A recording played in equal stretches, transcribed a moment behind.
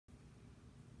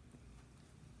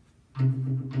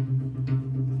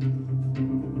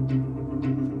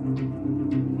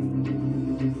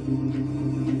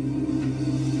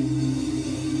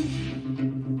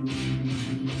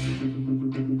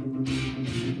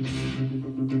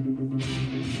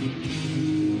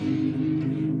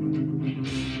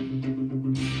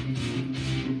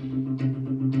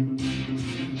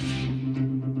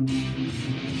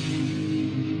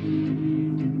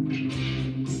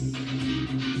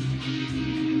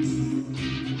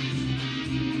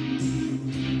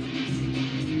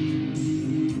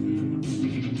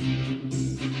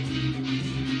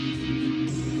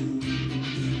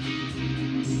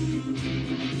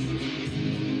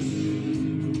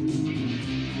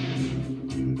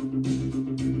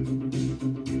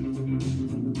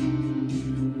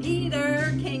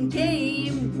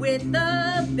With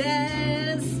the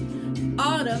best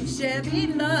autumn Chevy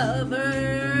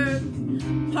lover.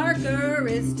 Parker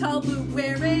is tall, boot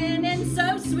wearing, and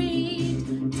so sweet.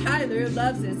 Tyler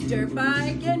loves his dirt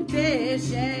bike and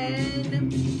fishing.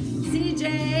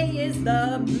 CJ is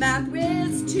the math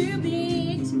whiz to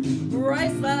beat.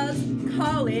 Bryce loves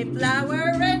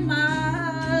cauliflower and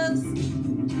loves.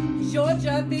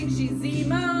 Georgia thinks she's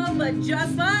emo, but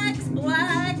just likes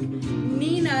black.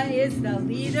 Nina is the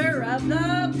leader of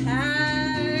the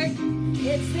pack.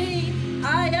 It's the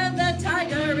eye of the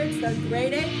tiger, it's the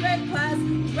grade 8 grade class,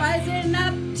 rising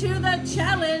up to the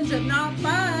challenge of not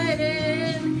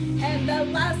fighting. And the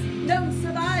last known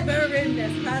survivor in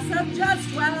this class of just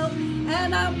 12,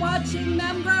 and I'm watching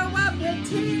them grow up with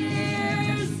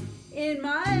tears in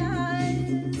my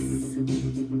eyes.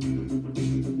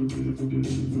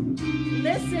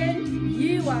 Listen,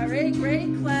 you are a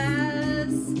great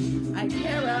class. I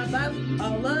care about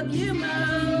all of you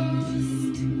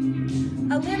most.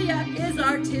 Olivia is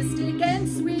artistic and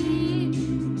sweet.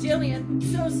 Jillian,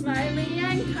 so smiley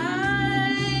and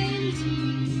kind.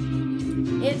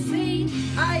 It's the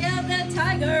eye of the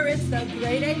tiger, it's the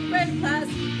grade 8 grade class,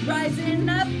 rising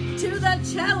up to the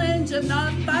challenge of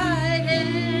not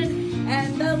fighting.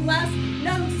 And the last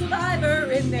known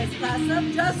survivor in this class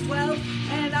of just 12,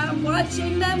 and I'm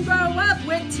watching them grow up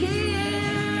with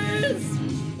tears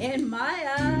in my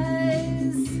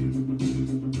eyes.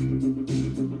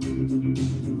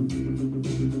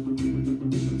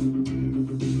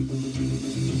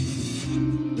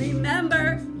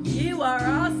 Remember, you are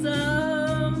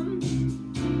awesome.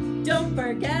 Don't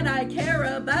forget I care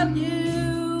about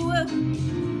you.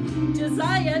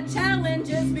 Josiah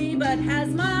challenges me but has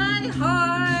my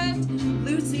heart.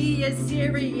 Lucy is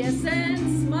serious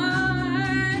and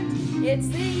smart. It's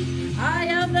the eye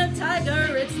of the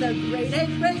tiger, it's the grade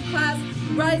 8 grade class,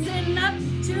 rising up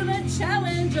to the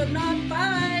challenge of not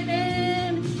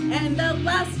fighting. And the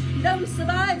last known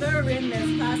survivor in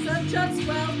this class of just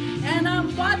 12, and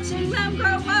I'm watching them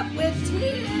grow up with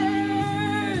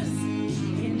tears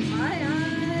in my eyes.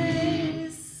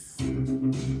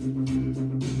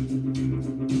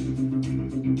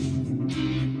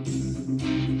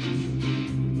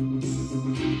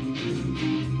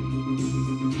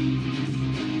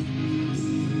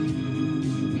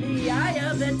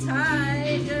 The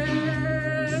tiger.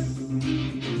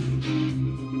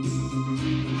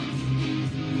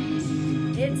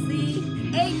 It's the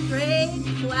 8th grade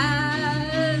class.